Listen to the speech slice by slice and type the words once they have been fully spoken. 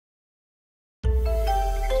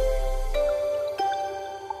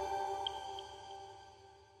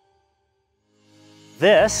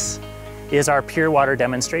This is our PureWater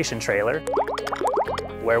demonstration trailer,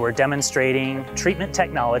 where we're demonstrating treatment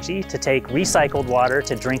technology to take recycled water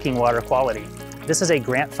to drinking water quality. This is a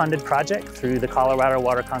grant-funded project through the Colorado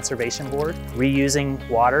Water Conservation Board. Reusing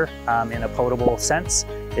water in a potable sense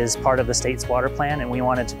is part of the state's water plan, and we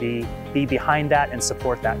wanted to be behind that and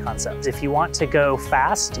support that concept. If you want to go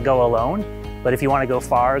fast, go alone. But if you want to go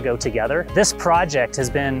far, go together. This project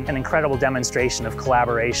has been an incredible demonstration of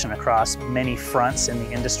collaboration across many fronts in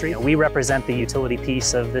the industry. We represent the utility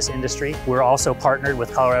piece of this industry. We're also partnered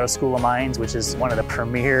with Colorado School of Mines, which is one of the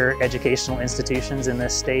premier educational institutions in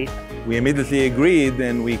this state. We immediately agreed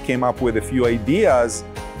and we came up with a few ideas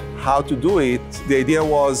how to do it. The idea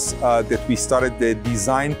was that we started the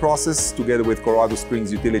design process together with Colorado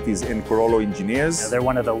Springs Utilities and Corollo Engineers. They're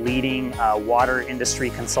one of the leading water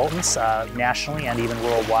industry consultants nationally and even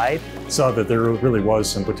worldwide. Saw that there really was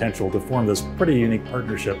some potential to form this pretty unique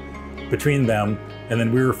partnership between them, and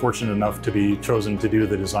then we were fortunate enough to be chosen to do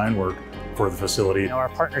the design work for the facility. Our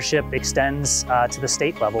partnership extends to the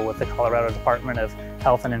state level with the Colorado Department of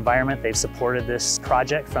Health and Environment. They've supported this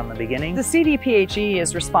project from the beginning. The CDPHE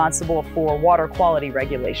is responsible for water quality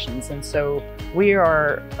regulations, and so we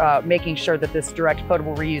are making sure that this direct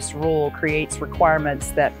potable reuse rule creates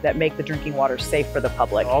requirements that make the drinking water safe for the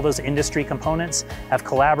public. All those industry components have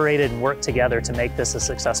collaborated and worked together to make this a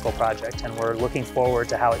successful project, and we're looking forward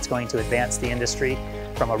to how it's going to advance the industry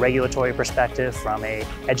from a regulatory perspective, from an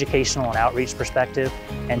educational and outreach perspective,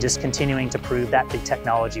 and just continuing to prove that the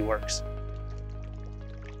technology works.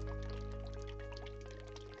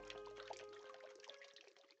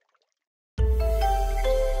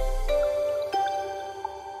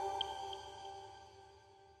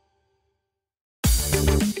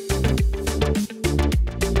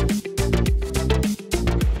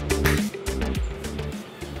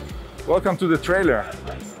 Welcome to the trailer.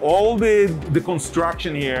 All the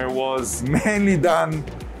construction here was mainly done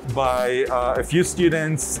by a few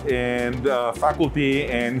students and faculty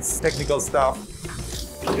and technical staff.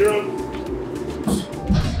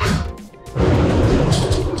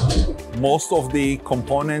 Most of the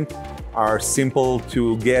components are simple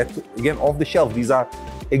to get, again, off the shelf. These are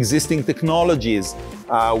existing technologies.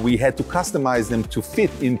 We had to customize them to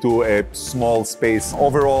fit into a small space.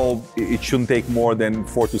 Overall, it shouldn't take more than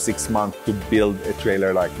 4 to 6 months to build a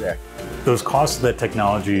trailer like that. Those costs of that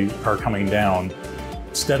technology are coming down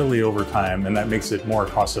steadily over time, and that makes it more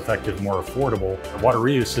cost-effective, more affordable. Water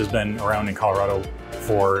reuse has been around in Colorado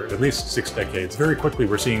for at least 6 decades. Very quickly,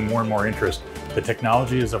 we're seeing more and more interest. The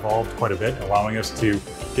technology has evolved quite a bit, allowing us to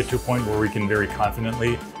get to a point where we can very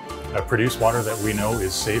confidently produce water that we know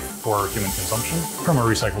is safe for human consumption from a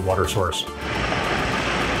recycled water source.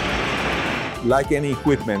 Like any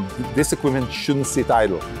equipment, this equipment shouldn't sit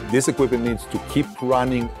idle. This equipment needs to keep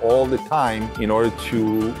running all the time in order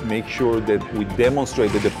to make sure that we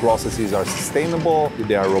demonstrate that the processes are sustainable, that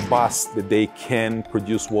they are robust, that they can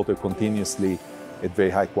produce water continuously at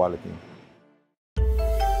very high quality.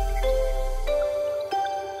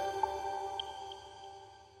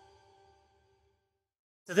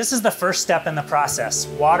 So this is the first step in the process.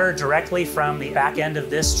 Water directly from the back end of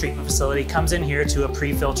this treatment facility comes in here to a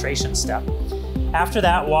pre-filtration step. After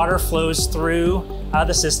that, water flows through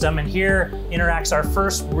the system, and here interacts our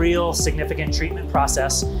first real significant treatment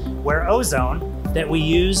process, where ozone that we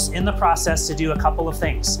use in the process to do a couple of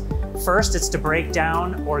things. First, it's to break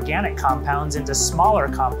down organic compounds into smaller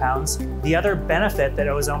compounds. The other benefit that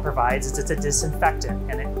ozone provides is it's a disinfectant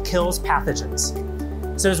and it kills pathogens.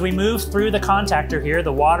 So as we move through the contactor here,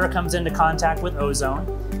 the water comes into contact with ozone,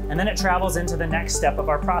 and then it travels into the next step of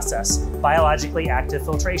our process, biologically active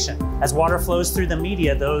filtration. As water flows through the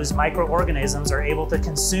media, those microorganisms are able to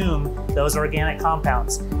consume those organic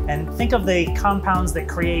compounds. And think of the compounds that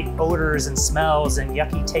create odors and smells and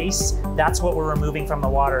yucky tastes. That's what we're removing from the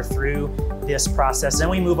water through this process. Then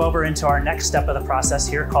we move over into our next step of the process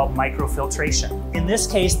here called microfiltration. In this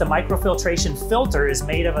case, the microfiltration filter is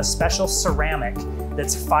made of a special ceramic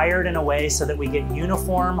that's fired in a way so that we get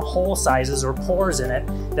uniform hole sizes or pores in it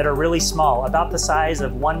that are really small, about the size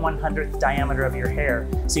of 1/100th diameter of your hair.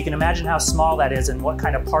 So you can imagine how small that is and what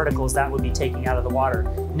kind of particles that would be taking out of the water.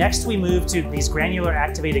 Next, we move to these granular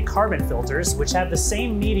activated carbon filters, which have the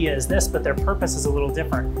same media as this, but their purpose is a little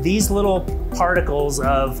different. These little particles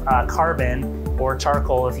of carbon, or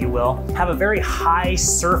charcoal if you will, have a very high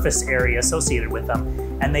surface area associated with them.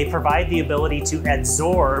 and they provide the ability to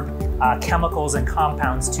absorb chemicals and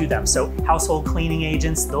compounds to them. So household cleaning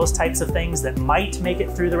agents, those types of things that might make it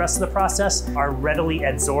through the rest of the process are readily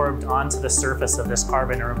absorbed onto the surface of this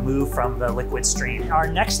carbon and removed from the liquid stream. Our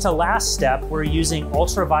next to last step, we're using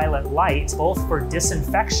ultraviolet light, both for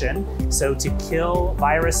disinfection, so to kill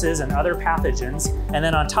viruses and other pathogens, and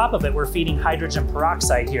then on top of it, we're feeding hydrogen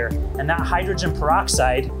peroxide here. And that hydrogen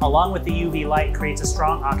peroxide, along with the UV light, creates a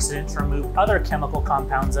strong oxidant to remove other chemical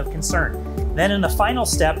compounds of concern. Then in the final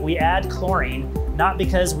step, we add chlorine, not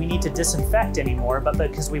because we need to disinfect anymore, but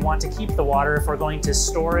because we want to keep the water if we're going to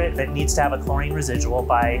store it that needs to have a chlorine residual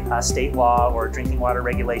by state law or drinking water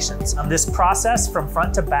regulations. This process from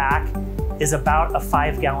front to back is about a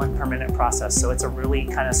 5 gallon per minute process. So it's a really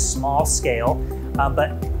kind of small scale,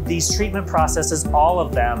 but these treatment processes, all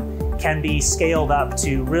of them, can be scaled up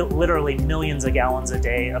to literally millions of gallons a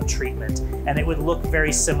day of treatment. And it would look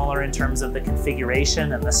very similar in terms of the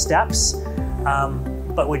configuration and the steps,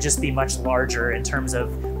 but would just be much larger in terms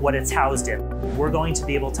of what it's housed in. We're going to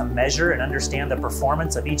be able to measure and understand the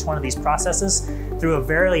performance of each one of these processes through a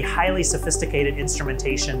very highly sophisticated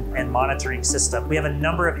instrumentation and monitoring system. We have a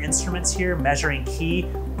number of instruments here measuring key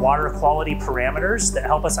water quality parameters that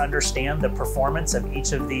help us understand the performance of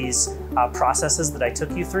each of these processes that I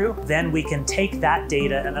took you through. Then we can take that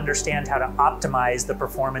data and understand how to optimize the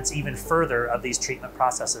performance even further of these treatment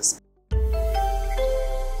processes.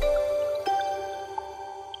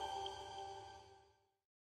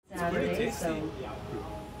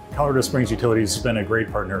 Colorado Springs Utilities has been a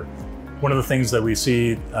great partner. One of the things that we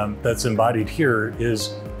see that's embodied here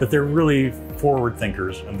is that they're really forward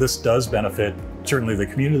thinkers, and this does benefit certainly the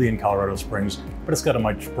community in Colorado Springs, but it's got a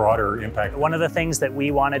much broader impact. One of the things that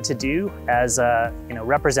we wanted to do as a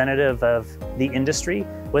representative of the industry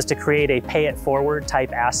was to create a pay it forward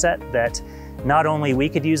type asset that not only we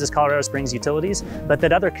could use as Colorado Springs Utilities, but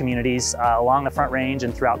that other communities along the Front Range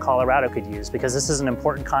and throughout Colorado could use, because this is an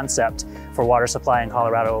important concept for water supply in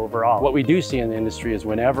Colorado overall. What we do see in the industry is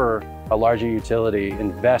whenever a larger utility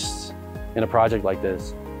invests in a project like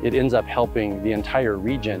this, it ends up helping the entire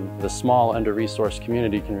region. The small under-resourced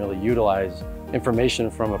community can really utilize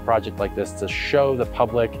information from a project like this to show the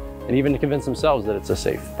public and even to convince themselves that it's a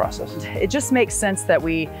safe process. It just makes sense that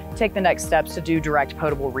we take the next steps to do direct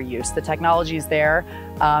potable reuse. The technology is there,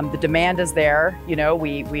 the demand is there.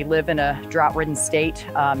 We live in a drought-ridden state,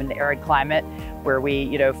 in an arid climate where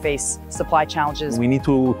we face supply challenges. We need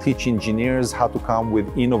to teach engineers how to come with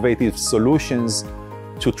innovative solutions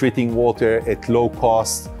to treating water at low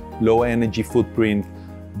cost, low energy footprint,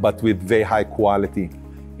 but with very high quality.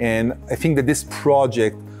 And I think that this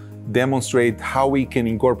project demonstrates how we can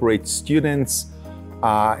incorporate students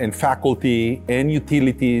and faculty and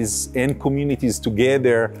utilities and communities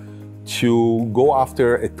together to go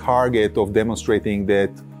after a target of demonstrating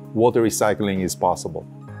that water recycling is possible.